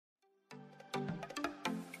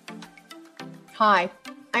Hi,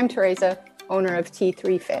 I'm Teresa, owner of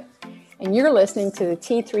T3 Fit, and you're listening to the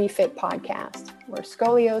T3 Fit podcast, where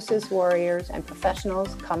scoliosis warriors and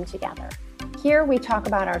professionals come together. Here we talk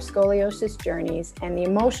about our scoliosis journeys and the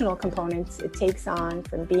emotional components it takes on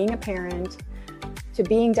from being a parent to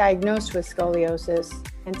being diagnosed with scoliosis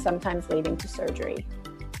and sometimes leading to surgery.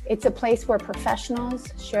 It's a place where professionals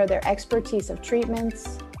share their expertise of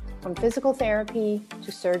treatments, from physical therapy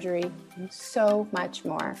to surgery, and so much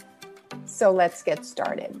more. So let's get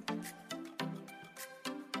started.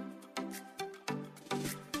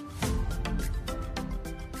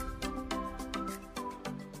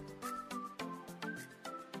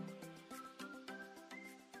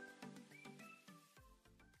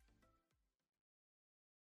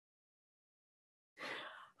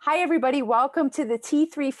 Hi, everybody. Welcome to the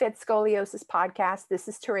T3 Fit Scoliosis podcast. This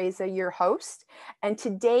is Teresa, your host. And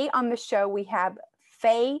today on the show, we have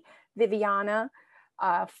Faye Viviana,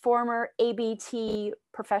 former ABT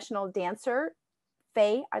professional dancer.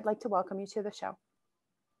 Faye, I'd like to welcome you to the show.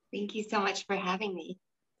 Thank you so much for having me.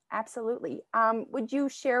 Absolutely. Would you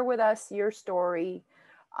share with us your story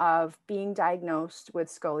of being diagnosed with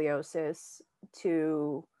scoliosis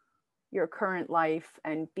to your current life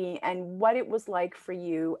and what it was like for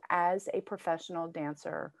you as a professional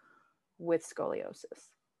dancer with scoliosis?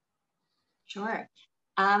 Sure.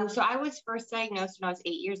 So I was first diagnosed when I was 8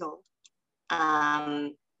 years old.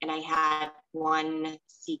 And I had one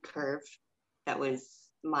C curve that was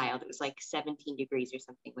mild. It was like 17 degrees or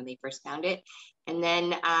something when they first found it. And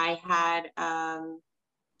then I had,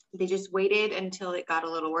 they just waited until it got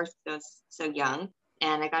a little worse because I was so young.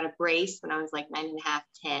 And I got a brace when I was like 9.5,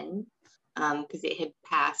 10. Because it had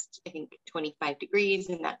passed, I think, 25 degrees,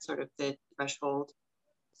 and that's sort of the threshold.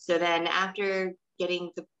 So then after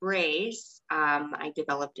getting the brace, I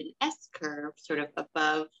developed an S curve sort of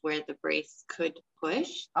above where the brace could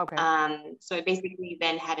push. Okay. So I basically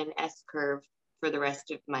then had an S curve for the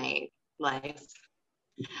rest of my life.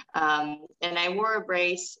 And I wore a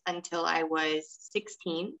brace until I was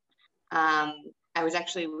 16. I was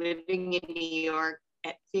actually living in New York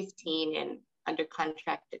at 15 and under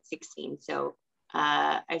contract at 16. So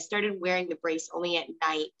I started wearing the brace only at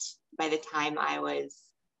night by the time I was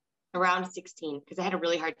around 16, because I had a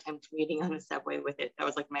really hard time commuting on the subway with it. That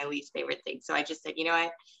was like my least favorite thing. So I just said, I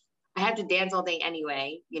have to dance all day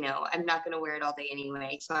anyway. I'm not going to wear it all day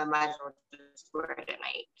anyway. So I might as well just wear it at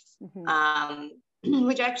night,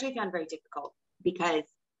 which I actually found very difficult because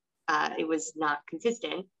it was not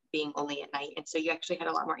consistent, being only at night. And so you actually had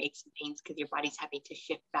a lot more aches and pains because your body's having to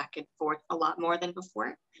shift back and forth a lot more than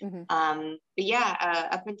before. But yeah,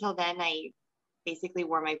 up until then, I basically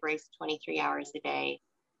wore my brace 23 hours a day,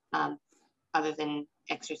 other than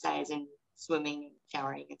exercise and swimming, and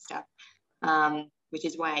showering and stuff, which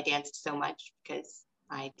is why I danced so much, because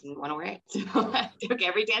I didn't want to wear it. So I took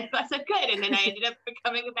every dance class I could, and then I ended up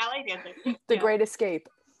becoming a ballet dancer. The great escape.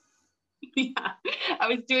 Yeah, I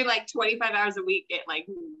was doing like 25 hours a week at like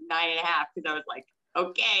 9.5, because I was like,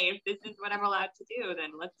 okay, if this is what I'm allowed to do,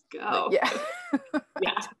 then let's go. Yeah.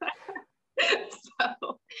 Yeah.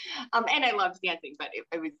 So, and I loved dancing, but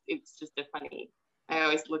it's just I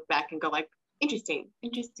always look back and go like, interesting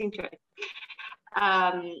choice.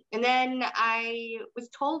 And then I was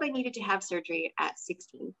told I needed to have surgery at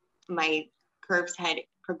 16. My curves had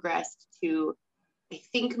progressed to, I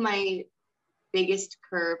think my biggest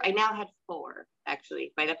curve, I now had 4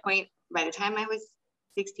 actually. By the time I was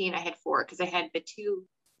 16, I had 4, because I had the 2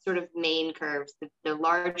 sort of main curves, the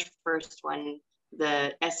large first one,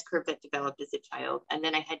 the S curve that developed as a child, and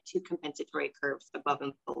then I had 2 compensatory curves above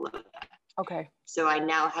and below that. Okay. So I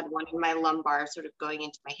now had one in my lumbar sort of going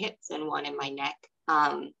into my hips and one in my neck.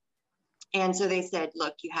 And so they said,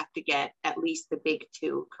 look, you have to get at least the big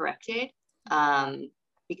 2 corrected,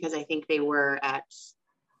 because I think they were at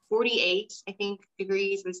 48, I think,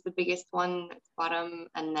 degrees was the biggest one at the bottom.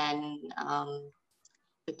 And then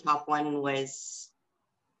the top one was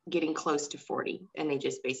getting close to 40. And they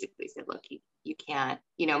just basically said, look, you can't,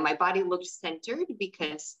 my body looked centered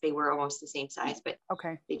because they were almost the same size, but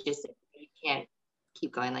okay, they just said, you can't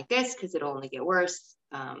keep going like this because it'll only get worse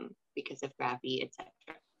because of gravity, etc.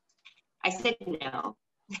 I said no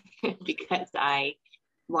because I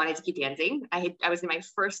wanted to keep dancing. I was in my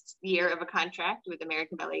first year of a contract with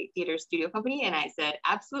American Ballet Theater Studio Company, and I said,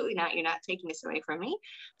 absolutely not. You're not taking this away from me.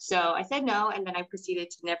 So I said no, and then I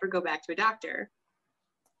proceeded to never go back to a doctor,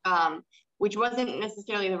 which wasn't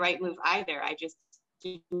necessarily the right move either. I just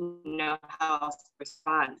didn't know how else to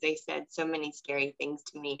respond. They said so many scary things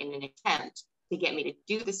to me in an attempt to get me to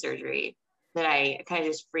do the surgery that I kind of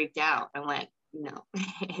just freaked out. I went, no.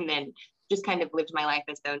 And then just kind of lived my life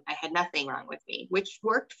as though I had nothing wrong with me, which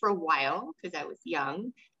worked for a while because I was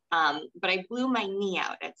young. But I blew my knee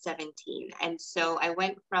out at 17. And so I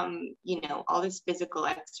went from, all this physical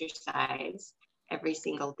exercise every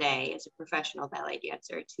single day as a professional ballet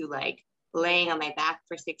dancer to like laying on my back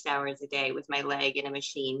for 6 hours a day with my leg in a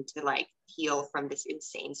machine to like heal from this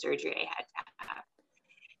insane surgery I had to have.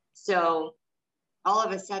 So all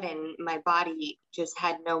of a sudden my body just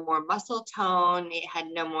had no more muscle tone. It had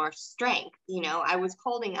no more strength. I was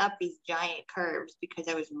holding up these giant curves because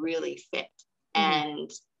I was really fit. And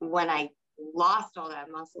when I lost all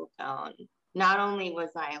that muscle tone, not only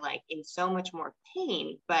was I like in so much more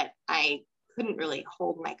pain, but I couldn't really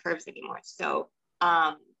hold my curves anymore. So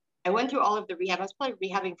I went through all of the rehab. I was probably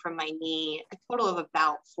rehabbing from my knee a total of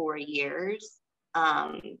about 4 years,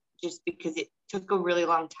 just because it took a really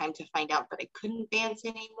long time to find out that I couldn't dance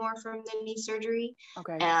anymore from the knee surgery.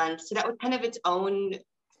 Okay. And so that was kind of its own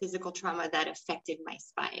physical trauma that affected my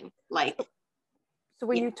spine. So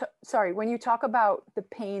when you talk about the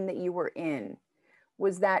pain that you were in,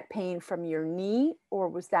 was that pain from your knee or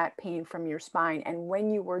was that pain from your spine? And when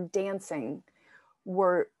you were dancing,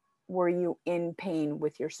 were you in pain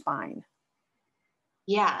with your spine?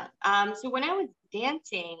 Yeah. So when I was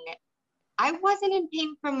dancing, I wasn't in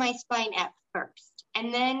pain from my spine at first.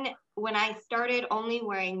 And then when I started only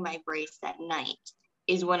wearing my brace at night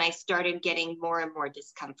is when I started getting more and more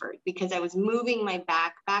discomfort because I was moving my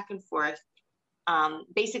back and forth.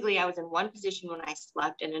 Basically, I was in one position when I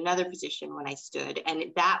slept and another position when I stood. And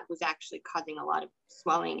that was actually causing a lot of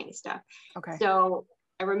swelling and stuff. Okay. So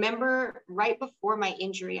I remember right before my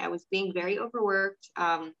injury, I was being very overworked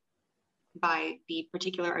by the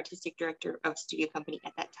particular artistic director of studio company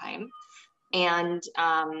at that time. And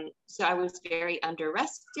so I was very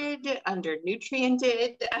under-rested,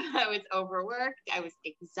 under-nutriented. I was overworked. I was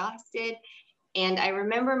exhausted. And I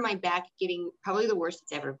remember my back getting probably the worst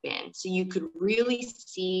it's ever been. So you could really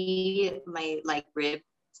see my like rib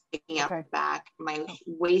sticking out the back. My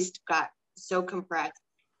waist got so compressed.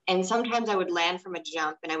 And sometimes I would land from a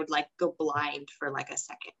jump and I would like go blind for like a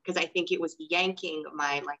second because I think it was yanking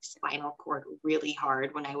my like spinal cord really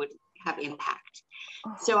hard when I would have impact.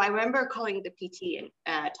 So I remember calling the PT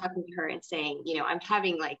and talking to her and saying, I'm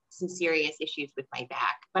having like some serious issues with my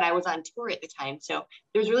back, but I was on tour at the time. So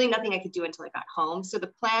there was really nothing I could do until I got home. So the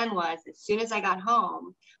plan was as soon as I got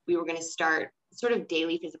home, we were going to start sort of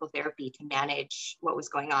daily physical therapy to manage what was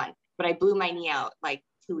going on. But I blew my knee out like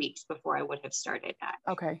 2 weeks before I would have started that.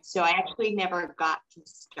 Okay. So I actually never got to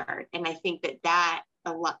start. And I think that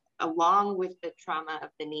along with the trauma of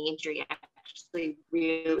the knee injury, actually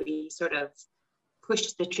really sort of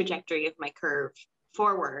pushed the trajectory of my curve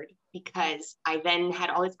forward because I then had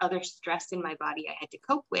all this other stress in my body I had to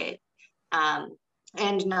cope with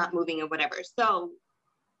and not moving or whatever. So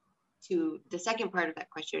to the second part of that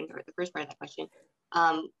question, or the first part of that question,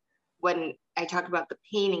 when I talk about the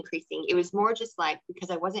pain increasing, it was more just like because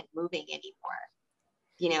I wasn't moving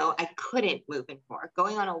anymore. I couldn't move anymore.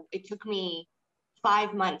 It took me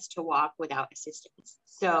 5 months to walk without assistance.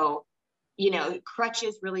 So,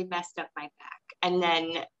 crutches really messed up my back. And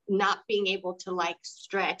then not being able to like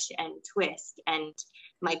stretch and twist, and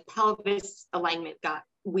my pelvis alignment got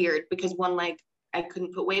weird because one leg, I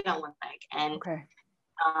couldn't put weight on one leg. And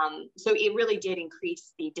so it really did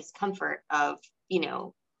increase the discomfort of,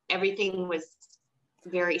 everything was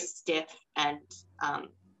very stiff and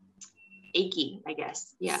achy, I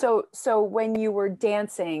guess. Yeah. So when you were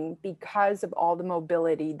dancing, because of all the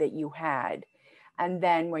mobility that you had, and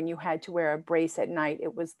then when you had to wear a brace at night,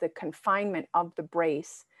 it was the confinement of the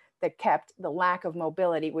brace that kept the lack of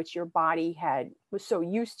mobility, which your body was so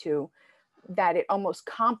used to, that it almost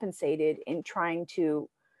compensated in trying to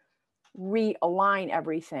realign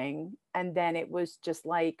everything. And then it was just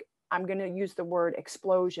like, I'm going to use the word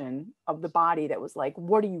explosion of the body that was like,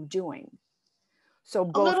 what are you doing? So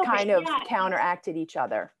both kind of counteracted each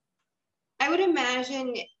other. I would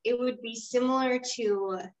imagine it would be similar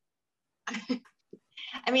to,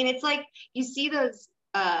 I mean, it's like you see those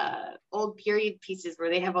old period pieces where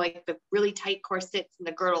they have like the really tight corsets and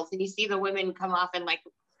the girdles, and you see the women come off and like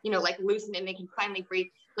loosen it and they can finally breathe.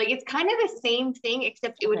 Like it's kind of the same thing,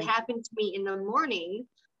 except it would happen to me in the morning.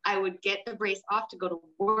 I would get the brace off to go to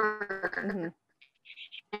work. Mm-hmm.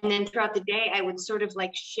 And then throughout the day, I would sort of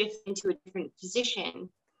like shift into a different position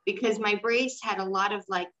because my brace had a lot of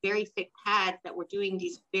like very thick pads that were doing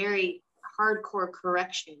these very hardcore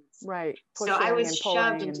corrections. Right. So I was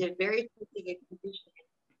shoved into a very specific position.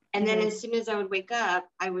 And then as soon as I would wake up,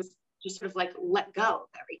 I was just sort of like let go of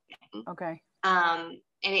everything. Okay. And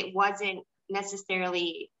it wasn't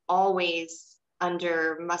necessarily always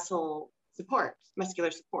under muscle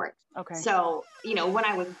muscular support. Okay. So, when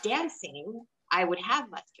I was dancing, I would have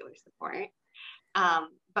muscular support.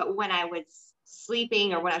 But when I was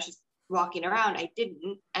sleeping or when I was just walking around, I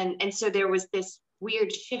didn't. And so there was this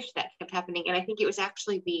weird shift that kept happening. And I think it was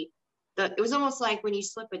actually it was almost like when you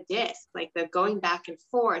slip a disc, like the going back and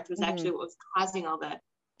forth was actually what was causing all the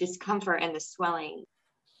discomfort and the swelling.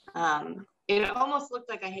 It almost looked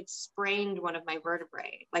like I had sprained one of my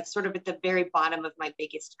vertebrae, like sort of at the very bottom of my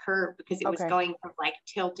biggest curve, because it was going from like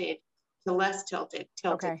tilted to less tilted, to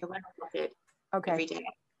less tilted every day.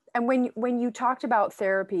 And when you talked about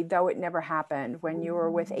therapy, though it never happened, when you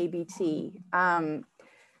were with ABT,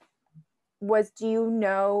 do you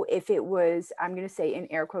know if it was, I'm going to say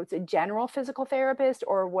in air quotes, a general physical therapist,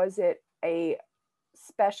 or was it a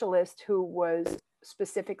specialist who was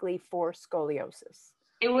specifically for scoliosis?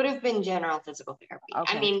 It would have been general physical therapy.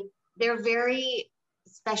 Okay. I mean, they're very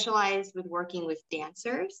specialized with working with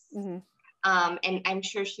dancers. Mm-hmm. And I'm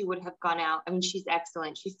sure she would have gone out. I mean, she's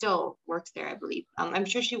excellent. She still works there, I believe. I'm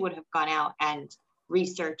sure she would have gone out and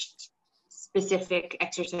researched specific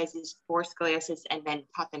exercises for scoliosis and then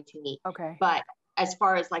taught them to me. Okay. But as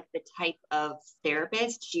far as like the type of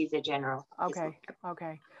therapist, she's a general. Okay.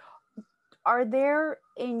 Okay. Are there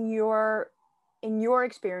in your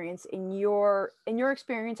experience, in your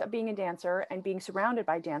experience of being a dancer and being surrounded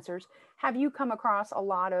by dancers, have you come across a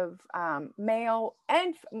lot of male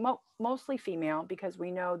and mostly female, because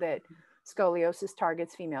we know that scoliosis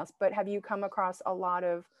targets females, but have you come across a lot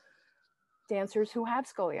of dancers who have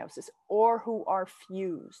scoliosis or who are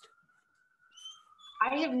fused?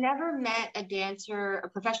 I have never met a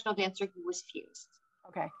professional dancer who was fused.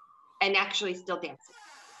 Okay. And actually still dancing.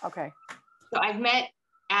 Okay. So I've met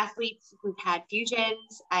athletes who've had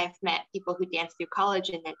fusions. I've met people who danced through college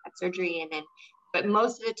and then had surgery, but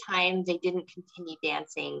most of the time they didn't continue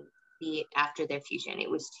dancing after their fusion. It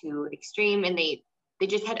was too extreme, and they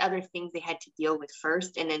just had other things they had to deal with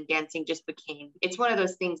first, and then dancing just it's one of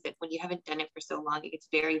those things that when you haven't done it for so long, it gets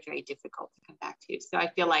very, very difficult to come back to. So I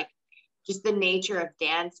feel like just the nature of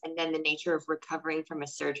dance and then the nature of recovering from a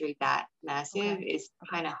surgery that massive is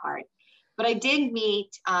kind of hard. But I did meet,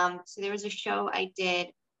 so there was a show I did,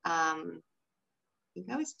 I think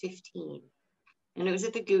I was 15, and it was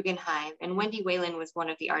at the Guggenheim, and Wendy Whalen was one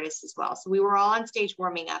of the artists as well. So we were all on stage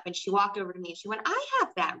warming up, and she walked over to me and she went, "I have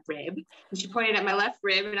that rib." And she pointed at my left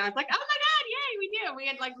rib, and I was like, "Oh my God, yay, we do." We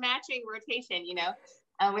had like matching rotation,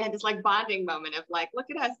 we had this like bonding moment of like, look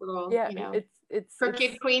at us little, it's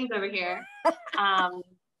crooked queens over here.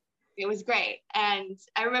 It was great. And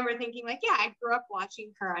I remember thinking like, yeah, I grew up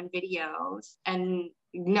watching her on videos and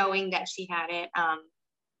knowing that she had it.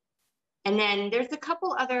 And then there's a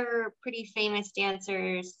couple other pretty famous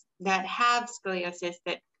dancers that have scoliosis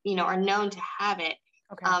that, are known to have it.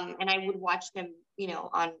 Okay. And I would watch them,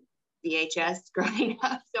 on VHS growing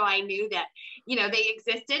up. So I knew that, they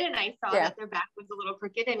existed, and I saw that their back was a little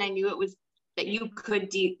crooked, and I knew it was that you could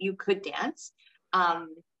dance.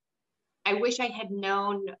 I wish I had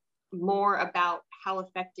known more about how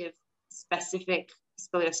effective specific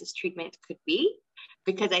scoliosis treatment could be,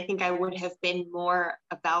 because I think I would have been more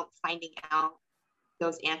about finding out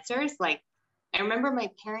those answers. Like, I remember my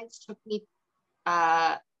parents took me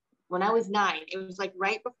when I was 9. It was like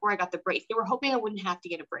right before I got the brace. They were hoping I wouldn't have to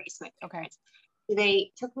get a brace. Okay. So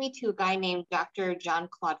they took me to a guy named Dr. John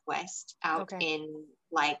Claude West out in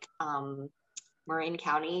like Marin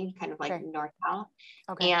County, kind of like NorCal.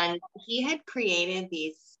 Okay. And he had created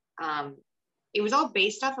these, it was all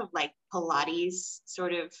based off of like Pilates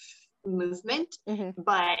sort of movement,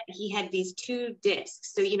 but he had these 2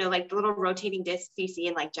 discs. So, like the little rotating discs you see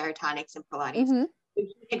in like gyrotonics and Pilates. So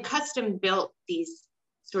he had custom built these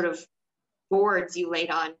sort of boards you laid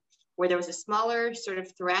on, where there was a smaller sort of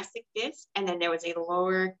thoracic disc, and then there was a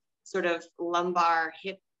lower sort of lumbar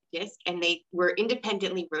hip disc, and they were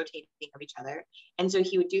independently rotating of each other. And so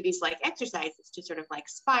he would do these like exercises to sort of like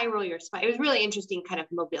spiral your spine. It was really interesting kind of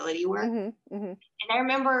mobility work. And I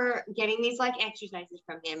remember getting these like exercises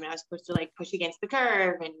from him, and I was supposed to like push against the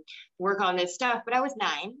curve and work on this stuff, but I was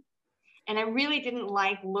 9, and I really didn't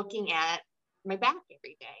like looking at my back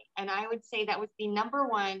every day. And I would say that was the number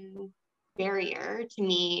one barrier to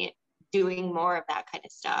me doing more of that kind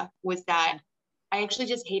of stuff, was that I actually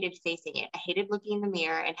just hated facing it. I hated looking in the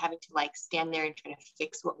mirror and having to like stand there and try to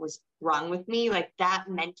fix what was wrong with me. like that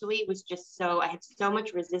mentally was just I had so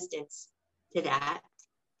much resistance to that.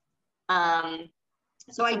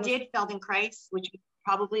 So I did Feldenkrais, which was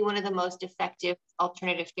probably one of the most effective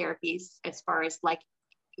alternative therapies as far as like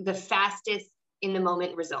the fastest in the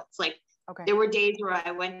moment results. Like there were days where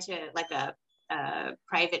I went to like a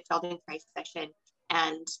private Feldenkrais session,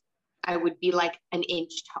 and I would be like an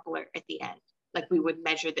inch taller at the end. Like we would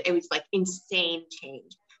measure that. It was like insane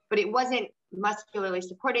change, but it wasn't muscularly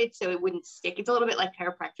supported, so it wouldn't stick. It's a little bit like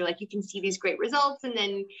chiropractor. Like you can see these great results, and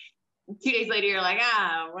then 2 days later, you're like,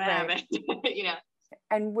 what happened? You know.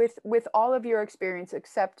 And with all of your experience,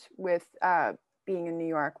 except with being in New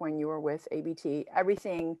York when you were with ABT,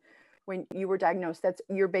 everything when you were diagnosed,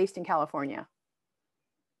 you're based in California.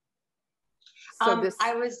 So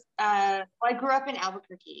I grew up in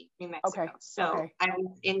Albuquerque, New Mexico. Okay. So okay. I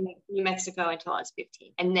was in New Mexico until I was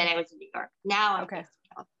 15, and then I was in New York. Now I'm based in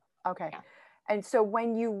California. Okay. Yeah. And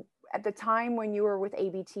so at the time when you were with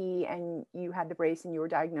ABT and you had the brace and you were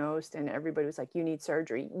diagnosed and everybody was like, you need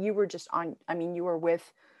surgery, you were just you were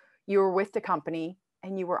with the company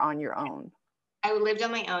and you were on your own. I lived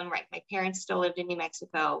on my own, right? My parents still lived in New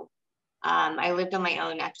Mexico. I lived on my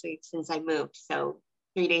own actually since I moved. So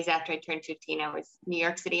 3 days after I turned 15, I was in New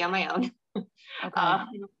York City on my own. Okay.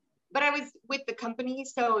 But I was with the company,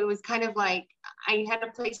 so it was kind of like I had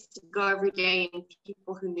a place to go every day and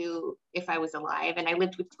people who knew if I was alive. And I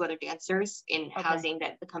lived with 2 other dancers in housing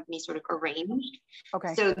that the company sort of arranged.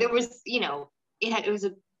 Okay. So there was, it was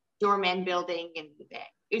a doorman building, and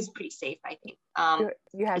it was pretty safe, I think.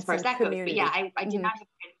 You had as far as that community. goes. But yeah, I did not have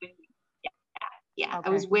friends with me. Yeah. Okay.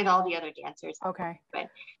 I was with all the other dancers. Okay. But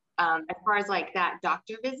as far as like that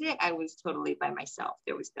doctor visit, I was totally by myself.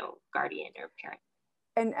 There was no guardian or parent.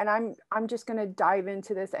 And I'm just going to dive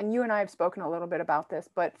into this, and you and I have spoken a little bit about this,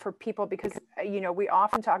 but for people, because we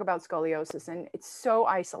often talk about scoliosis and it's so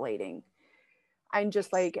isolating. I'm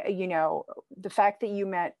just like, the fact that you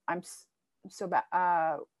met, I'm so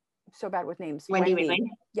bad with names. Wendy.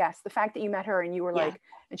 Yes, the fact that you met her and you were like,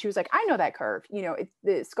 and she was like, I know that curve.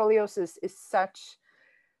 The scoliosis is such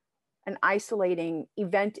an isolating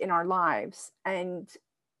event in our lives, and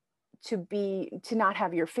to not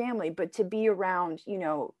have your family, but to be around,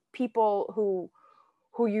 people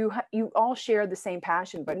who you all share the same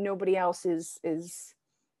passion, but nobody else is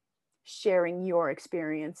sharing your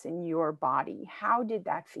experience in your body. How did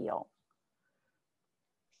that feel?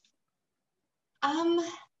 I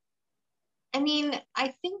mean,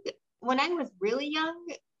 I think when I was really young,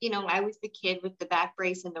 I was the kid with the back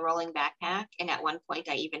brace and the rolling backpack. And at one point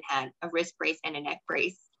I even had a wrist brace and a neck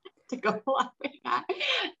brace to go along with that.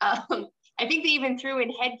 I think they even threw in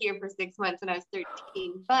headgear for 6 months when I was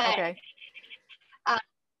 13. But,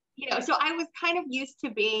 so I was kind of used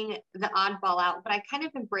to being the oddball out, but I kind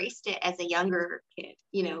of embraced it as a younger kid,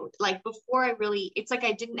 like before it's like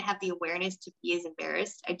I didn't have the awareness to be as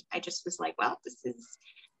embarrassed. I just was like, well,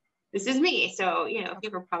 this is me. So, if you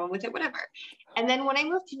have a problem with it, whatever. And then when I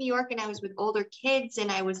moved to New York and I was with older kids and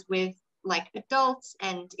I was with like adults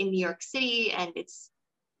and in New York City, and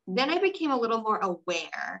then I became a little more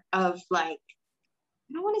aware of like,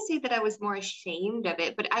 I don't want to say that I was more ashamed of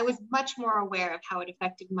it, but I was much more aware of how it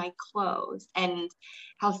affected my clothes and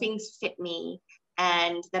how things fit me,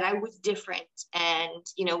 and that I was different. And,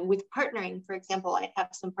 with partnering, for example, I have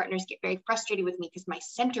some partners get very frustrated with me because my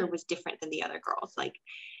center was different than the other girls. Like,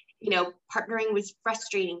 partnering was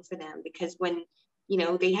frustrating for them because when,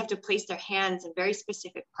 they have to place their hands in very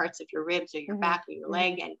specific parts of your ribs or your back or your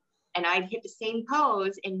leg, and I'd hit the same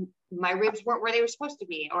pose and my ribs weren't where they were supposed to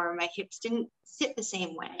be, or my hips didn't sit the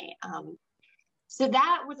same way. So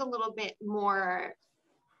that was a little bit more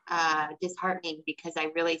disheartening because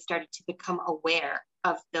I really started to become aware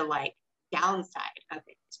of the like downside of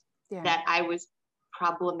it, that I was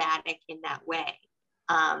problematic in that way.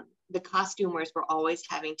 The costumers were always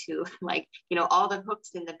having to all the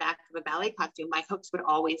hooks in the back of a ballet costume, my hooks would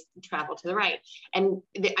always travel to the right. And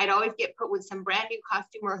I'd always get put with some brand new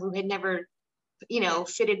costumer who had never,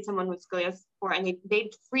 fitted someone with scoliosis before. And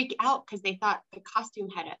they'd freak out because they thought the costume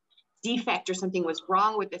had a defect or something was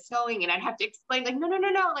wrong with the sewing. And I'd have to explain like, no,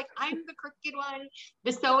 like I'm the crooked one.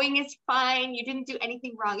 The sewing is fine. You didn't do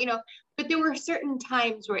anything wrong, but there were certain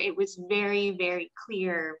times where it was very, very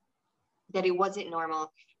clear that it wasn't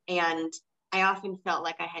normal. And I often felt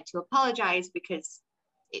like I had to apologize because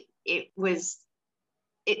it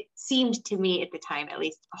seemed to me at the time, at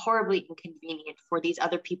least, horribly inconvenient for these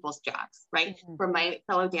other people's jobs, right? For my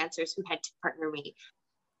fellow dancers who had to partner me,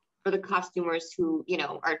 for the costumers who,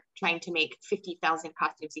 are trying to make 50,000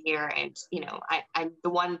 costumes a year. And, I'm the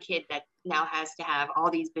one kid that now has to have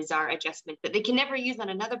all these bizarre adjustments that they can never use on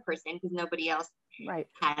another person because nobody else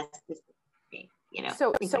has this,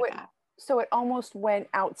 So it almost went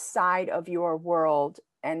outside of your world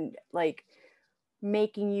and like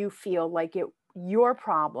making you feel like your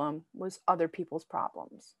problem was other people's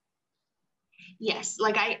problems. Yes.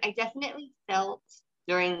 Like I definitely felt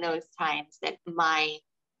during those times that my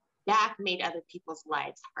back made other people's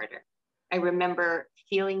lives harder. I remember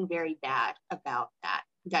feeling very bad about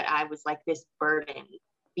that I was like this burden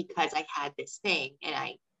because I had this thing and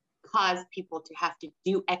I caused people to have to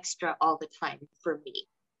do extra all the time for me.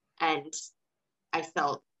 And I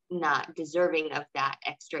felt not deserving of that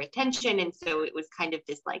extra attention. And so it was kind of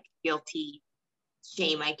this like guilty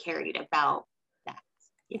shame I carried about that.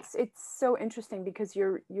 Yeah. It's so interesting because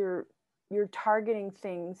you're targeting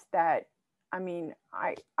things that, I mean,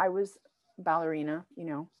 I was ballerina, you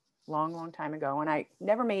know, long time ago, and I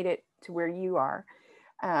never made it to where you are,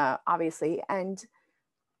 obviously.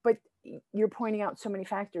 But you're pointing out so many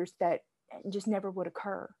factors that just never would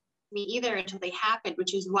occur. Me either until they happened,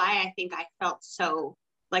 which is why I think I felt so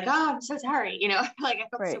like, oh, I'm so sorry, you know, like I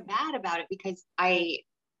felt so bad about it because I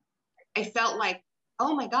felt like,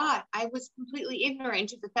 oh my God, I was completely ignorant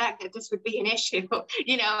to the fact that this would be an issue,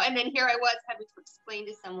 you know, and then here I was having to explain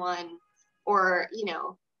to someone or, you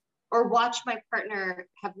know, or watch my partner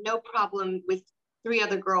have no problem with 3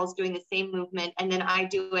 other girls doing the same movement. And then I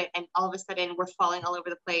do it. And all of a sudden we're falling all over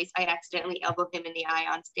the place. I accidentally elbow him in the eye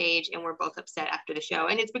on stage and we're both upset after the show.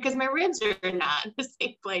 And it's because my ribs are not in the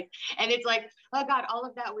same place. And it's like, oh God, all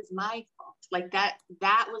of that was my fault. Like that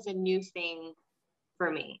was a new thing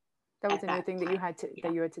for me. That was a new thing that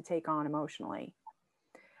you had to take on emotionally.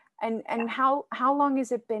 And how long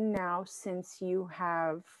has it been now since you've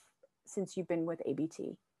been with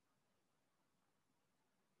ABT?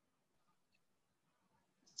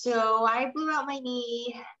 So I blew out my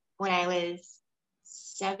knee when I was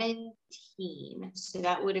 17. So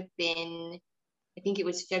that would have been, I think it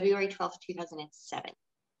was February 12th, 2007.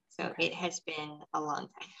 So it has been a long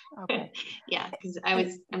time. Okay. Yeah, because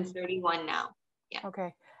I'm 31 now. Yeah.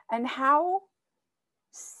 Okay. And how,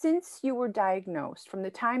 since you were diagnosed, from the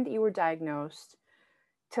time that you were diagnosed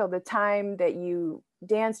till the time that you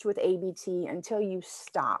danced with ABT until you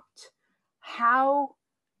stopped, how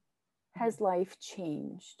has life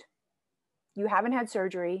changed? You haven't had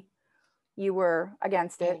surgery. You were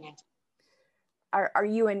against it. Are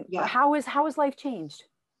you in? Yeah. How has life changed?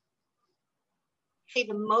 Say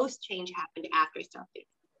the most change happened after I stopped dancing.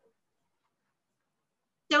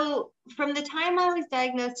 So from the time I was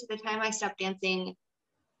diagnosed to the time I stopped dancing,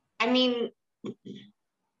 I mean,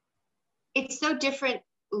 it's so different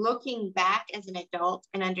looking back as an adult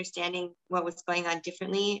and understanding what was going on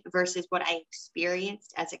differently versus what I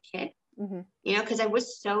experienced as a kid. Mm-hmm. You know, because I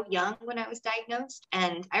was so young when I was diagnosed.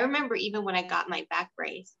 And I remember even when I got my back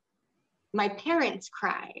brace, my parents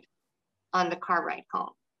cried on the car ride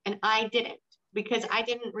home. And I didn't, because I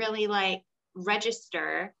didn't really like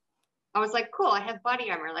register. I was like, cool, I have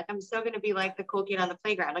body armor. Like, I'm still going to be like the cool kid on the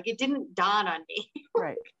playground. Like, it didn't dawn on me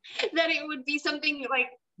right. that it would be something like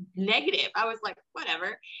negative. I was like,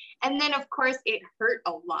 whatever. And then, of course, it hurt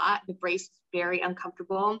a lot. The brace was very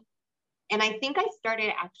uncomfortable. And I think I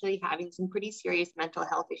started actually having some pretty serious mental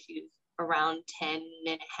health issues around 10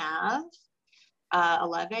 and a half,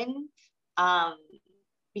 11,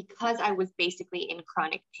 because I was basically in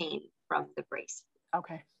chronic pain from the brace.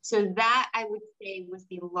 Okay. So that I would say was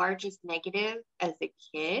the largest negative as a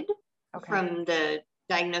kid from the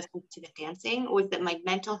diagnosis to the dancing, was that my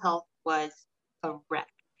mental health was a wreck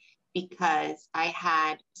because I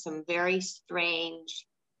had some very strange,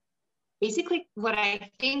 basically what I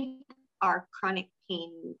think are chronic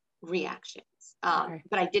pain reactions.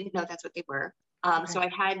 But I didn't know that's what they were. So I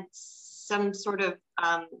had some sort of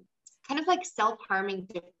kind of like self-harming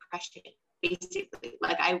depression, basically.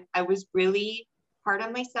 Like I was really hard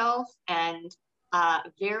on myself and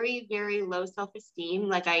very, very low self-esteem.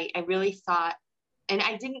 Like I really thought, and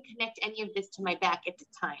I didn't connect any of this to my back at the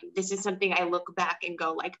time. This is something I look back and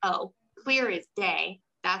go like, oh, clear as day.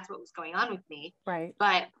 That's what was going on with me. Right.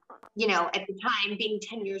 But, you know, at the time, being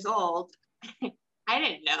 10 years old, I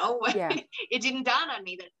didn't know. Yeah. It didn't dawn on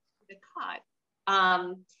me that it caught.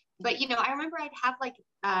 But, you know, I remember I'd have like,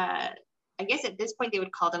 I guess at this point they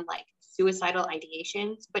would call them like suicidal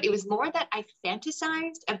ideations, but it was more that I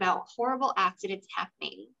fantasized about horrible accidents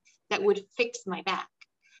happening that would fix my back.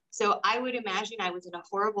 So I would imagine I was in a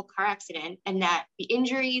horrible car accident and that the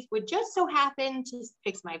injuries would just so happen to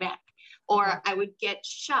fix my back. Or I would get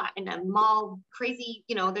shot in a mall, crazy,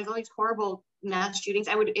 you know, there's all these horrible mass shootings.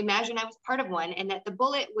 I would imagine I was part of one and that the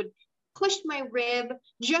bullet would push my rib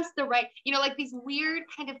just the right, you know, like these weird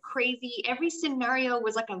kind of crazy, every scenario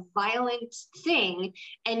was like a violent thing.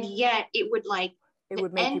 And yet it would like, it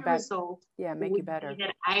would make you better. Yeah, make you better.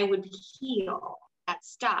 That I would heal. That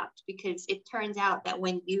stopped, because it turns out that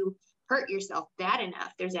when you hurt yourself bad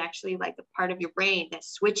enough, there's actually like a part of your brain that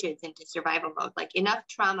switches into survival mode, like enough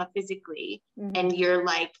trauma physically, and you're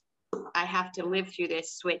like, I have to live through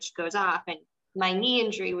this, switch goes off. And my knee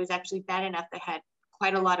injury was actually bad enough that I had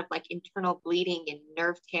quite a lot of like internal bleeding and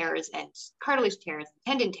nerve tears and cartilage tears,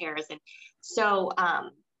 tendon tears. And so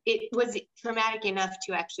it was traumatic enough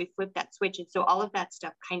to actually flip that switch. And so all of that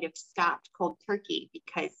stuff kind of stopped cold turkey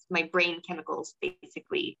because my brain chemicals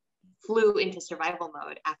basically flew into survival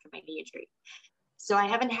mode after my knee injury. So I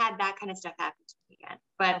haven't had that kind of stuff happen to me again,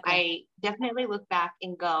 but I definitely look back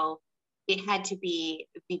and go, it had to be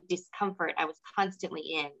the discomfort I was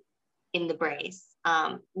constantly in the brace.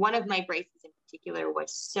 One of my braces in particular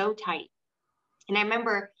was so tight. And I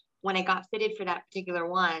remember when I got fitted for that particular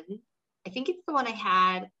one, I think it's the one I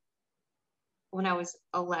had when I was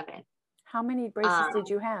 11. How many braces did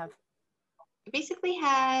you have? I basically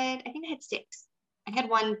I think I had 6. I had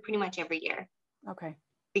one pretty much every year. Okay.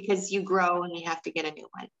 Because you grow and you have to get a new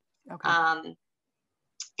one. Okay.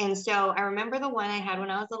 And so I remember the one I had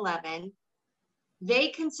when I was 11, they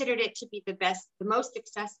considered it to be the most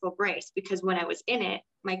successful brace because when I was in it,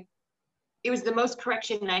 it was the most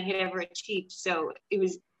correction I had ever achieved. So it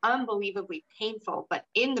was unbelievably painful, but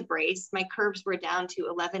in the brace, my curves were down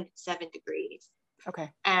to 11.7 degrees. Okay.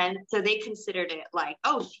 And so they considered it like,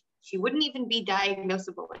 oh, she wouldn't even be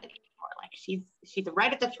diagnosable anymore. Like she's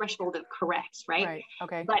right at the threshold of correct, right? Right.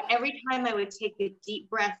 Okay. But every time I would take a deep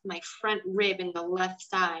breath, my front rib in the left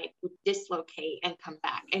side would dislocate and come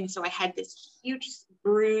back. And so I had this huge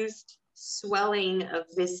bruised swelling of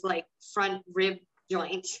this like front rib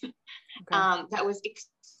joint that was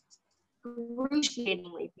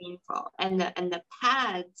excruciatingly painful. And the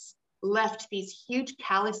pads left these huge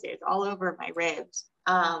calluses all over my ribs.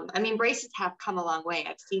 I mean, braces have come a long way.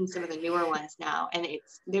 I've seen some of the newer ones now, and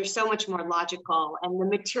they're so much more logical, and the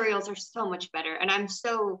materials are so much better. And I'm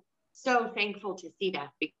so thankful to see that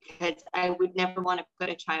because I would never want to put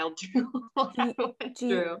a child through what I went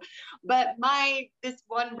through. But this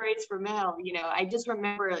one brace for Mel, I just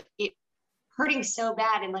remember it hurting so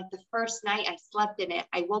bad. And like the first night I slept in it,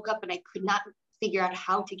 I woke up and I could not figure out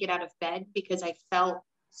how to get out of bed because I felt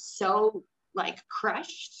so like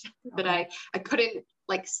crushed that I couldn't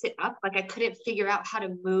like sit up, like I couldn't figure out how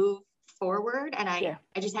to move forward. And I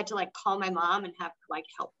just had to like call my mom and have her like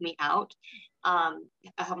help me out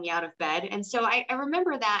of bed. And so I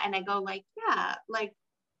remember that, and I go like, yeah, like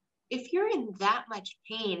if you're in that much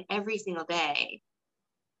pain every single day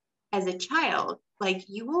as a child, like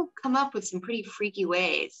you will come up with some pretty freaky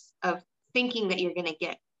ways of thinking that you're going to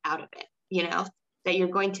get out of it, that you're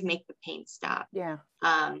going to make the pain stop. Yeah.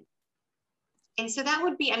 And so that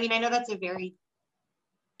would be, I mean, I know that's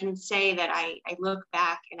and say that I look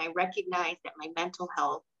back and I recognize that my mental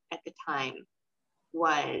health at the time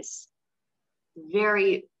was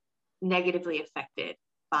very negatively affected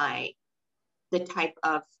by the type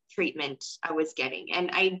of treatment I was getting.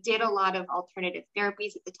 And I did a lot of alternative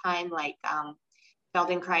therapies at the time, like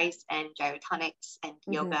Feldenkrais and gyrotonics and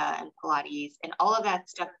yoga and Pilates, and all of that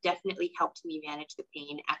stuff definitely helped me manage the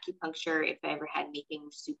pain. Acupuncture, if I ever had anything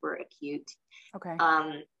super acute. Okay.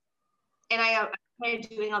 And I started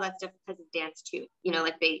doing all that stuff because of dance too,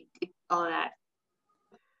 like all of that.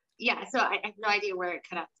 Yeah. So I have no idea where it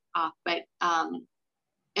cut off, but, and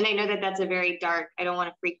I know that that's a very dark, I don't want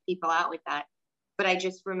to freak people out with that, but I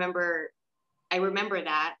remember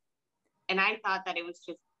that. And I thought that it was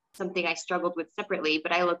just something I struggled with separately,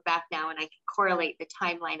 but I look back now and I can correlate the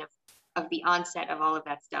timeline of the onset of all of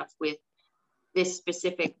that stuff with this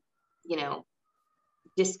specific,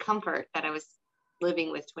 discomfort that I was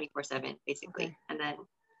living with 24/7 basically. Okay. And then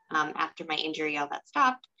after my injury, all that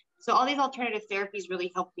stopped. So all these alternative therapies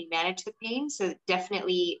really helped me manage the pain. So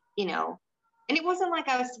definitely, and it wasn't like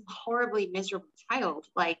I was some horribly miserable child.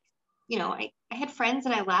 Like, I had friends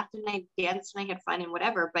and I laughed and I danced and I had fun and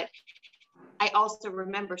whatever, but I also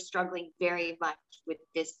remember struggling very much with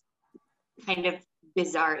this kind of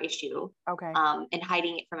bizarre issue. Okay. And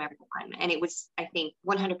hiding it from everyone. And it was, I think,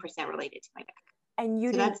 100% related to my back.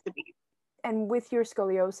 And that's the big. And with your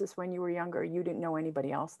scoliosis when you were younger, you didn't know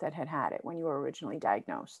anybody else that had it when you were originally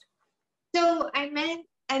diagnosed? So I met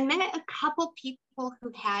a couple people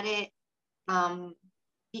who had it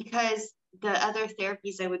because the other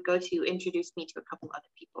therapies I would go to introduced me to a couple other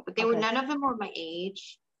people, but none of them were my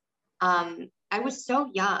age. I was so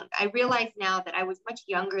young. I realize now that I was much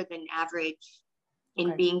younger than average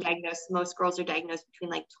in being diagnosed. Most girls are diagnosed between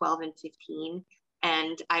like 12 and 15,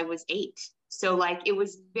 and I was 8. So like, it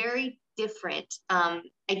was very different. I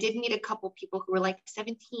did meet a couple people who were like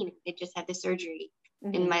 17. They just had the surgery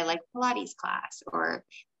in my like Pilates class or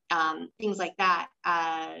things like that.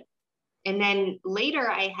 And then later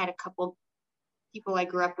I had a couple people I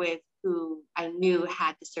grew up with who I knew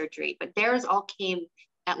had the surgery, but theirs all came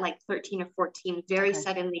at like 13 or 14, very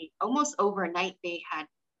suddenly, almost overnight. They had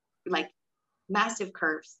like massive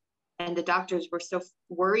curves And the doctors were so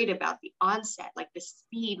worried about the onset, like the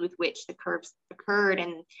speed with which the curves occurred.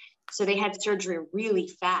 And so they had surgery really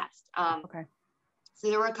fast. Okay. So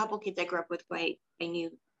there were a couple kids I grew up with who I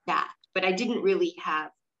knew that, but I didn't really have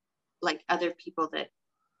like other people that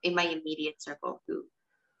in my immediate circle who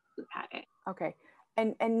had it. Okay.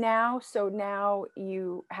 And now, so now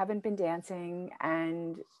you haven't been dancing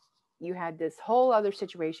and you had this whole other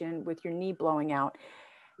situation with your knee blowing out.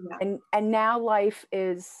 Yeah. And now life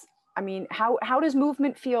is, I mean, how does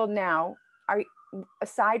movement feel now?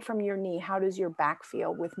 Aside from your knee, how does your back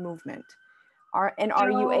feel with movement? Are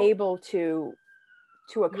you able to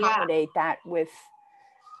accommodate that with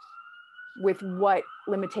what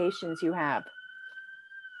limitations you have?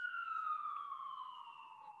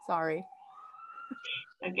 Sorry.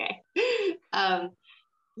 Okay.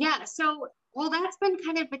 Yeah. So, well, that's been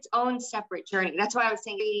kind of its own separate journey. That's why I was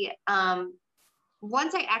saying,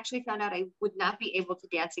 once I actually found out I would not be able to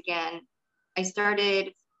dance again, I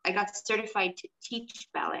got certified to teach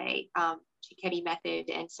ballet, Cicchetti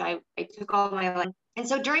method. And so I took all my lessons. And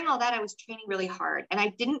so during all that, I was training really hard and I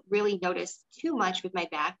didn't really notice too much with my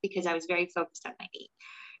back because I was very focused on my knee.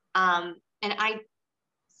 And I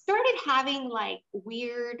started having like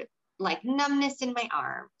weird, like numbness in my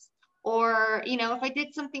arms. Or, you know, if I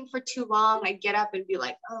did something for too long, I'd get up and be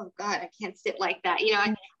like, oh God, I can't sit like that. You know,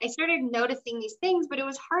 I started noticing these things, but it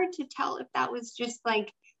was hard to tell if that was just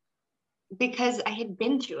like, because I had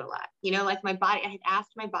been through a lot, you know, like my body, I had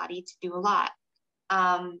asked my body to do a lot.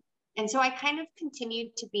 And so I kind of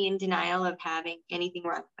continued to be in denial of having anything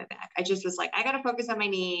wrong with my back. I just was like, I got to focus on my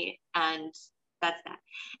knee and that's that.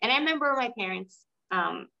 And I remember my parents,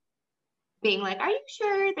 being like, are you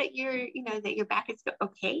sure that that your back is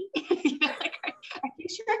okay? You know, like, are you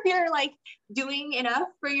sure you're like doing enough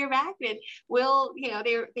for your back? And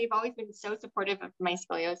they've always been so supportive of my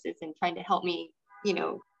scoliosis and trying to help me, you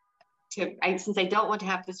know, since I don't want to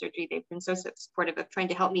have the surgery, they've been so supportive of trying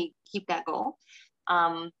to help me keep that goal.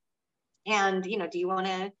 And, you know, do you want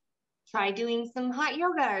to try doing some hot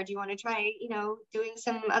yoga or do you want to try, you know, doing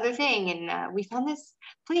some other thing? And we found this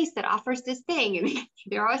place that offers this thing and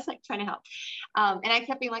they're always like trying to help. And I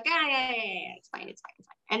kept being like, yeah, it's fine.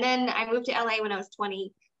 And then I moved to LA when I was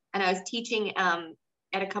 20 and I was teaching at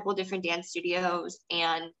a couple different dance studios.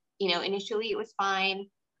 And, you know, initially it was fine.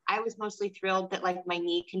 I was mostly thrilled that like my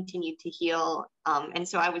knee continued to heal. And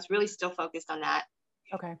so I was really still focused on that.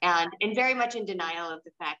 Okay. And very much in denial of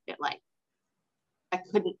the fact that like, I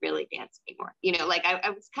couldn't really dance anymore. You know, like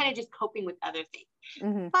I was kind of just coping with other things.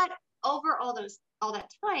 Mm-hmm. But over all that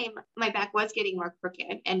time, my back was getting more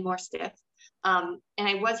crooked and more stiff. And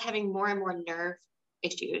I was having more and more nerve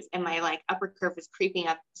issues and my like upper curve was creeping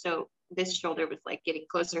up. So this shoulder was like getting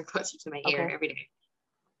closer and closer to my ear every day.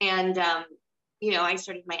 And, you know, I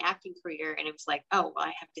started my acting career and it was like, oh, well,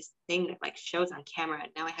 I have this thing that like shows on camera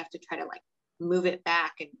and now I have to try to like move it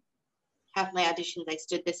back. And half my auditions, I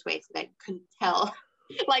stood this way so that I couldn't tell.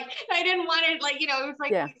 Like, I didn't want it, like, you know, it was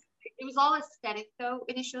like, It was all aesthetic though,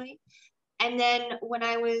 initially. And then when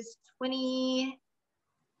I was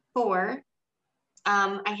 24,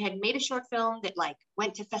 I had made a short film that like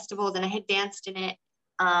went to festivals and I had danced in it.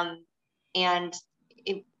 And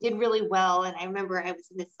it did really well. And I remember I was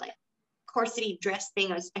in this like corsety dress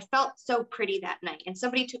thing. I felt so pretty that night. And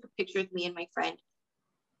somebody took a picture with me and my friend.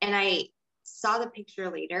 And I saw the picture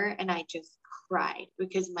later and I just cried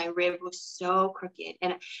because my rib was so crooked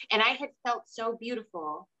and I had felt so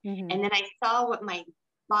beautiful. Mm-hmm. And then I saw what my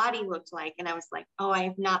body looked like and I was like, oh, I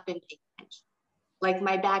have not been paying attention. Like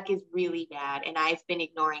my back is really bad and I've been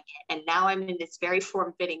ignoring it. And now I'm in this very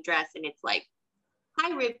form-fitting dress and it's like,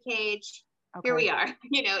 hi, rib cage. Okay. Here we are.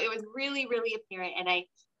 You know, it was really, really apparent. And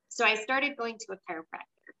so I started going to a chiropractor.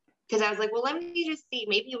 Because I was like, well, let me just see.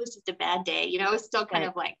 Maybe it was just a bad day. You know, I was still kind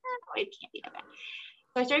of like, oh, it can't be that bad.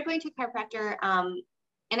 So I started going to a chiropractor.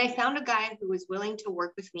 And I found a guy who was willing to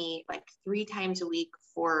work with me like 3 times a week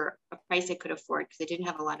for a price I could afford because I didn't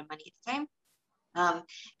have a lot of money at the time.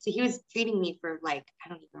 So he was treating me for like, I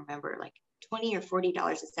don't even remember, like $20 or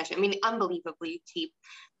 $40 a session. I mean, unbelievably cheap.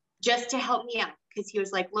 Just to help me out because he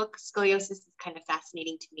was like, look, scoliosis is kind of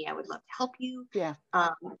fascinating to me. I would love to help you. Yeah.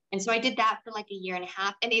 And so I did that for like a year and a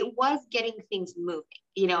half and it was getting things moving.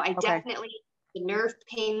 You know, I definitely, the nerve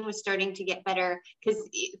pain was starting to get better because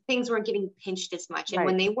things weren't getting pinched as much. And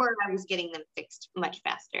when they were, I was getting them fixed much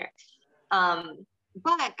faster.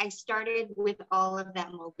 But I started with all of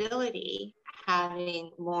that mobility,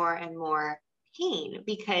 having more and more pain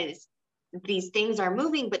because these things are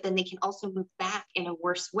moving, but then they can also move back in a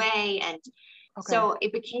worse way. And Okay. So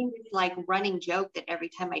it became this like running joke that every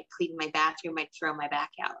time I'd clean my bathroom, I'd throw my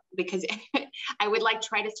back out because I would like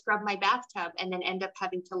try to scrub my bathtub and then end up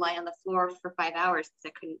having to lie on the floor for 5 hours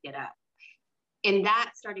because I couldn't get up. And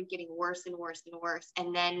that started getting worse and worse and worse.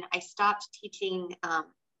 And then I stopped teaching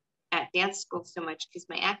at dance school so much because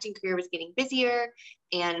my acting career was getting busier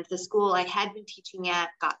and the school I had been teaching at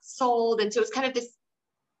got sold. And so it was kind of this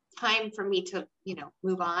time for me to,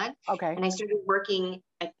 move on. Okay. And I started working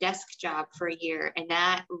a desk job for a year, and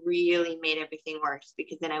that really made everything worse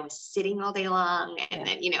because then I was sitting all day long and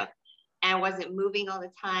then, and I wasn't moving all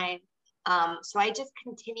the time. So I just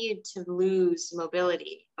continued to lose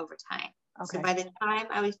mobility over time. Okay. So by the time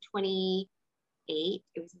I was 28,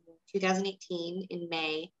 it was 2018 in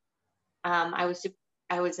May, I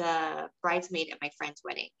was a bridesmaid at my friend's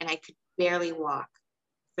wedding, and I could barely walk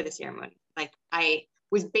for the ceremony. Like I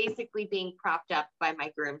was basically being propped up by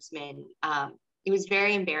my groomsmen. It was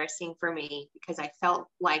very embarrassing for me because I felt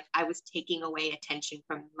like I was taking away attention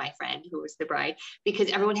from my friend who was the bride because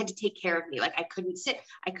everyone had to take care of me. Like I couldn't sit,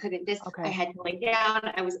 I couldn't this, I had to lay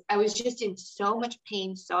down. I was just in so much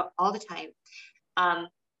pain all the time.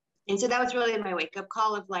 And so that was really my wake up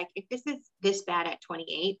call of like, if this is this bad at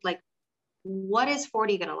 28, like what is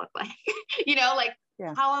 40 going to look like?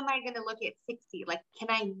 How am I going to look at 60? Like, can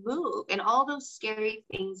I move? And all those scary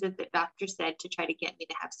things that the doctor said to try to get me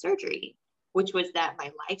to have surgery, which was that my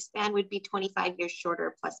lifespan would be 25 years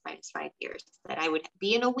shorter, plus minus 5 years, that I would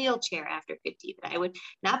be in a wheelchair after 50, that I would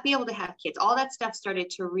not be able to have kids. All that stuff started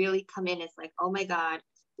to really come in as like, oh my God,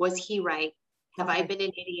 was he right? Have I been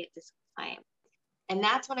an idiot this time? And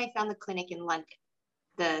that's when I found the clinic in London,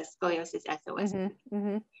 the Scoliosis SOS.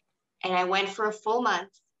 And I went for a full month.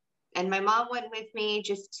 And my mom went with me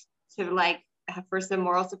just to like for some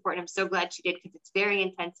moral support. And I'm so glad she did because it's very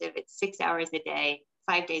intensive. It's 6 hours a day,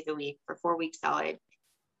 5 days a week for 4 weeks solid.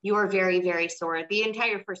 You are very, very sore. The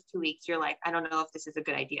entire first 2 weeks, you're like, I don't know if this is a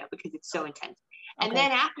good idea because it's so intense. And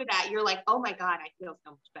then after that, you're like, oh my God, I feel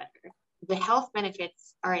so much better. The health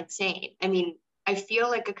benefits are insane. I mean, I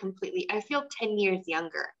feel 10 years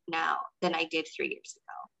younger now than I did 3 years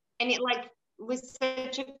ago. And it like was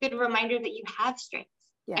such a good reminder that you have strength.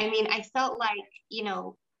 Yeah. I mean, I felt like,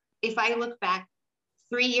 if I look back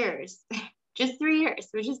 3 years, just 3 years,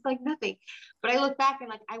 it was just like nothing. But I look back and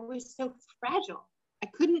like, I was so fragile. I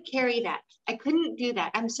couldn't carry that. I couldn't do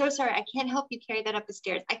that. I'm so sorry. I can't help you carry that up the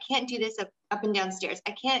stairs. I can't do this up and down stairs.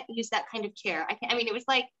 I can't use that kind of chair.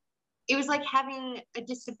 It was like having a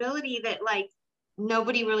disability that like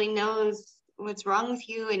nobody really knows what's wrong with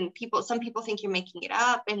you. And some people think you're making it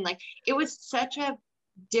up. And like, it was such a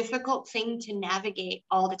difficult thing to navigate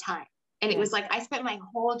all the time. And it was like, I spent my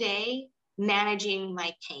whole day managing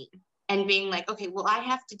my pain and being like, okay, well, I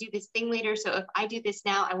have to do this thing later. So if I do this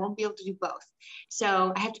now, I won't be able to do both.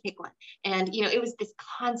 So I have to pick one. And, it was this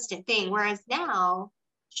constant thing. Whereas now,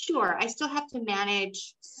 sure, I still have to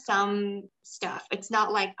manage some stuff. It's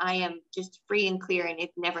not like I am just free and clear and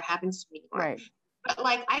it never happens to me anymore. Right. But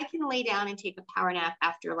like, I can lay down and take a power nap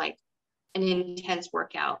after like an intense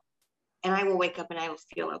workout, and I will wake up and I will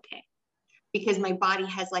feel okay because my body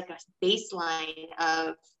has like a baseline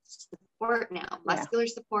of support now, muscular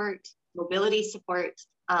support, mobility support.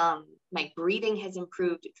 My breathing has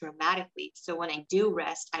improved dramatically. So when I do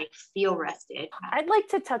rest, I feel rested. I'd like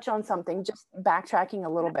to touch on something, just backtracking a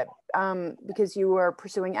little bit, because you were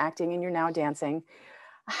pursuing acting and you're now dancing.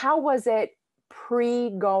 How was it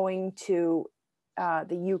pre-going to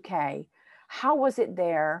the UK? How was it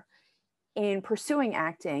there in pursuing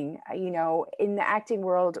acting? In the acting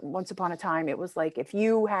world, once upon a time, it was like, if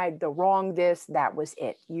you had the wrong this, that was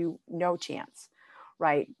it. No chance.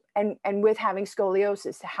 Right. And with having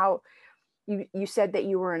scoliosis, how you said that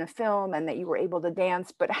you were in a film and that you were able to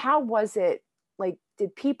dance, but how was it? Like,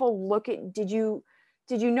 did you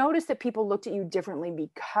notice that people looked at you differently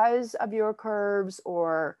because of your curves,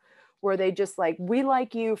 or were they just like, we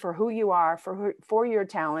like you for who you are, for your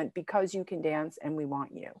talent, because you can dance and we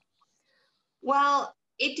want you? Well,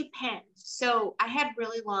 it depends. So I had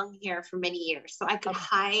really long hair for many years, so I could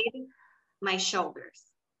hide my shoulders.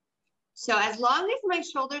 So as long as my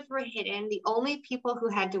shoulders were hidden, the only people who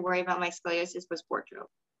had to worry about my scoliosis was wardrobe.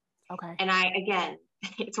 Okay. And again,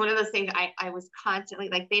 it's one of those things I was constantly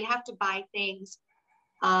like, they'd have to buy things.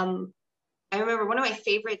 I remember one of my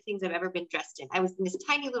favorite things I've ever been dressed in. I was in this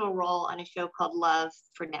tiny little role on a show called Love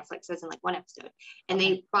for Netflix. I was in like one episode, and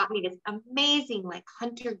they brought me this amazing like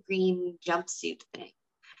hunter green jumpsuit thing.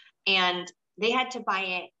 And they had to buy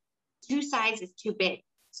it 2 sizes too big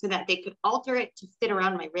so that they could alter it to fit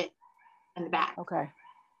around my wrist and the back. Okay.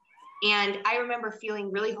 And I remember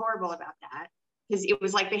feeling really horrible about that because it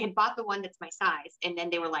was like they had bought the one that's my size, and then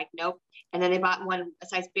they were like, nope. And then they bought one a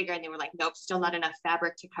size bigger, and they were like, nope, still not enough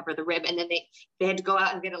fabric to cover the rib. And then they had to go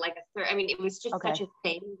out and get it like a third. I mean, it was just such a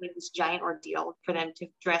thing, like this giant ordeal for them to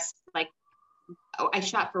dress like. Oh, I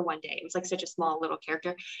shot for one day. It was like such a small little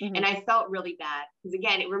character. Mm-hmm. And I felt really bad because,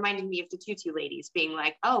 again, it reminded me of the tutu ladies being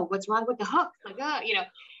like, oh, what's wrong with the hook? Like,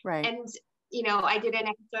 right. And, I did an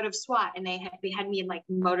episode of SWAT, and they had me in like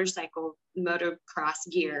motocross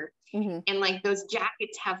gear. Mm-hmm. And like those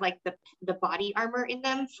jackets have like the body armor in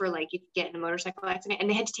them for like if you get in a motorcycle accident, and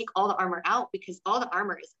they had to take all the armor out because all the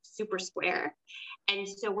armor is super square. And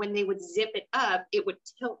so when they would zip it up, it would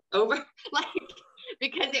tilt over like,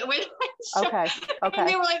 because it was okay. And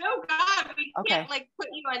they were like, oh God, we can't like put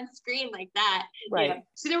you on screen like that. Right.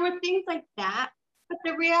 So there were things like that. But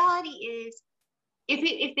the reality is,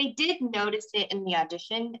 if they did notice it in the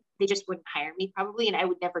audition, they just wouldn't hire me probably, and I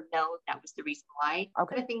would never know that was the reason why.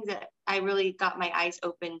 Okay. One of the things that I really got my eyes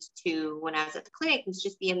opened to when I was at the clinic was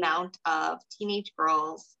just the amount of teenage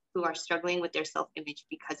girls who are struggling with their self-image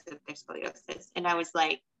because of their scoliosis. And I was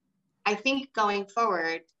like, I think going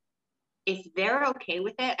forward, if they're okay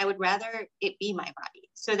with it, I would rather it be my body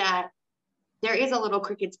so that there is a little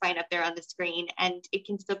crooked spine up there on the screen and it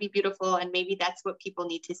can still be beautiful. And maybe that's what people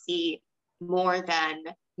need to see more than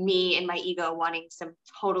me and my ego wanting some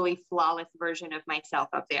totally flawless version of myself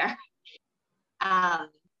up there.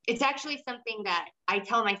 It's actually something that I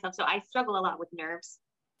tell myself. So I struggle a lot with nerves,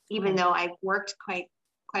 even though I've worked quite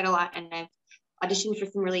a lot and I've auditioned for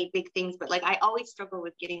some really big things, but like I always struggle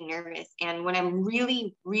with getting nervous. And when I'm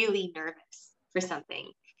really, really nervous for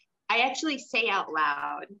something, I actually say out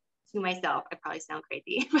loud to myself, I probably sound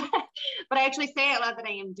crazy, but I actually say out loud that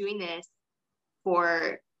I am doing this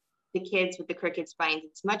for the kids with the crooked spines.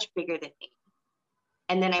 It's much bigger than me.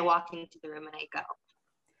 And then I walk into the room and I go.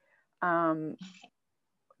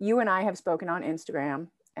 You and I have spoken on Instagram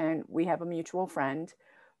and we have a mutual friend,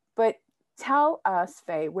 but tell us,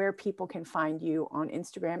 Faye, where people can find you on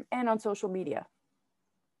Instagram and on social media.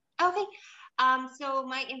 Okay. So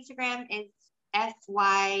my Instagram is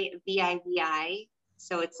FYVIVI.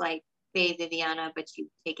 So it's like Faye Viviana, but you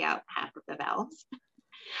take out half of the vowels.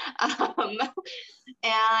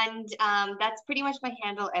 That's pretty much my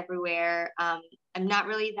handle everywhere. I'm not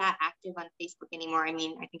really that active on Facebook anymore. I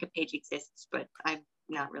mean, I think a page exists, but I'm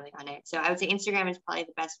not really on it. So I would say Instagram is probably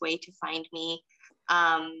the best way to find me.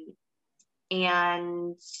 And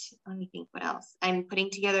let me think what else. I'm putting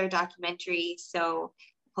together a documentary, so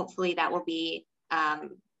hopefully that will be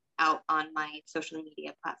out on my social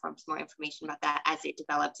media platforms, more information about that as it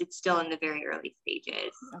develops. It's still in the very early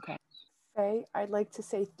stages. Okay. Faye, I'd like to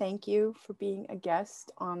say thank you for being a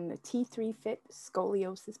guest on the T3 Fit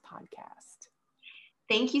Scoliosis podcast.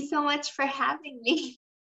 Thank you so much for having me.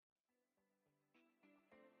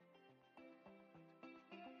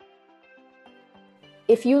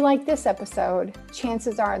 If you like this episode,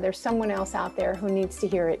 chances are there's someone else out there who needs to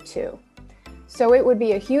hear it too. So it would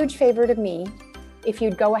be a huge favor to me if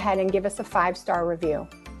you'd go ahead and give us a 5-star review.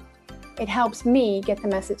 It helps me get the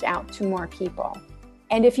message out to more people.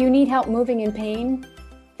 And if you need help moving in pain,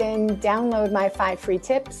 then download my 5 free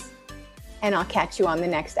tips, and I'll catch you on the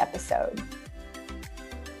next episode.